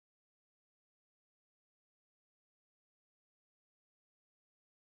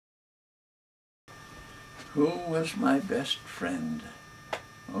Who was my best friend?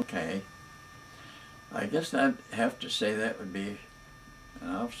 Okay. I guess I'd have to say that would be an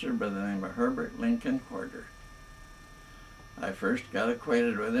officer by the name of Herbert Lincoln Porter. I first got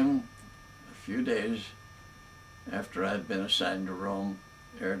acquainted with him a few days after I'd been assigned to Rome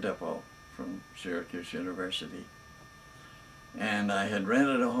Air Depot from Syracuse University. And I had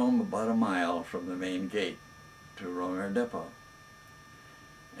rented a home about a mile from the main gate to Rome Air Depot.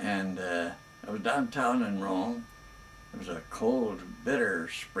 And I was downtown in Rome. It was a cold, bitter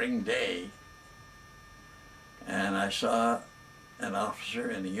spring day. And I saw an officer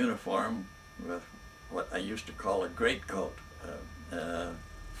in a uniform with what I used to call a greatcoat,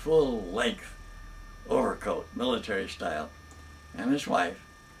 full-length overcoat, military style, and his wife,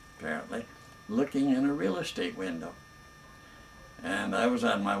 apparently, looking in a real estate window. And I was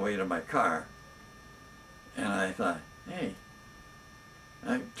on my way to my car, and I thought, hey,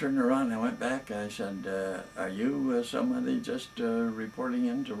 I turned around and went back. I said, are you somebody just reporting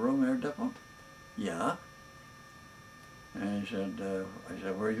into Rome Air Depot? Yeah. And he said,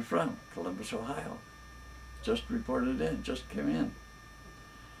 where are you from? Columbus, Ohio. Just reported in, just came in.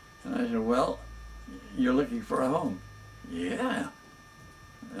 And I said, well, you're looking for a home? Yeah.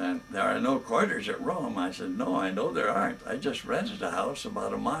 And there are no quarters at Rome. I said, no, I know there aren't. I just rented a house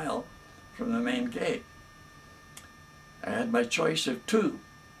about a mile from the main gate. I had my choice of two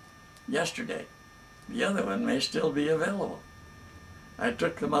yesterday. The other one may still be available. I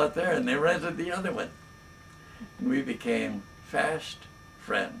took them out there and they rented the other one. And we became fast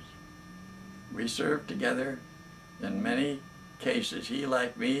friends. We served together in many cases. He,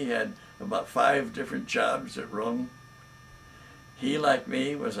 like me, had about 5 different jobs at Rome. He, like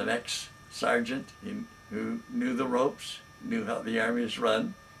me, was an ex-sergeant who knew the ropes, knew how the armies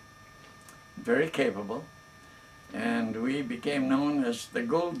run, very capable. And we became known as the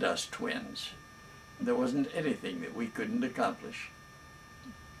Gold Dust Twins. There wasn't anything that we couldn't accomplish.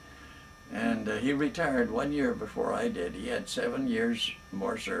 And he retired 1 year before I did. He had 7 years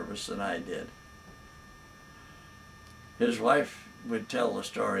more service than I did. His wife would tell the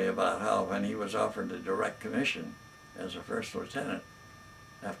story about how when he was offered a direct commission as a first lieutenant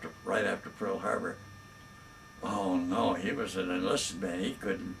right after Pearl Harbor, oh no, he was an enlisted man. He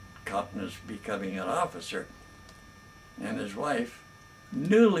couldn't countenance becoming an officer. And his wife,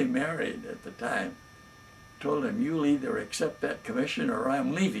 newly married at the time, told him, you'll either accept that commission or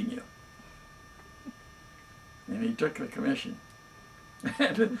I'm leaving you. And he took the commission.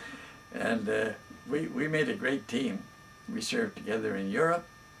 and we made a great team. We served together in Europe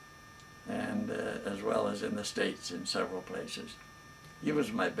and as well as in the States in several places. He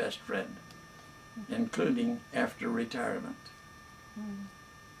was my best friend, including after retirement.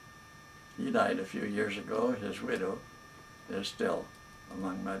 He died a few years ago. His widow is still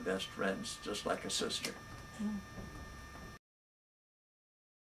among my best friends, just like a sister.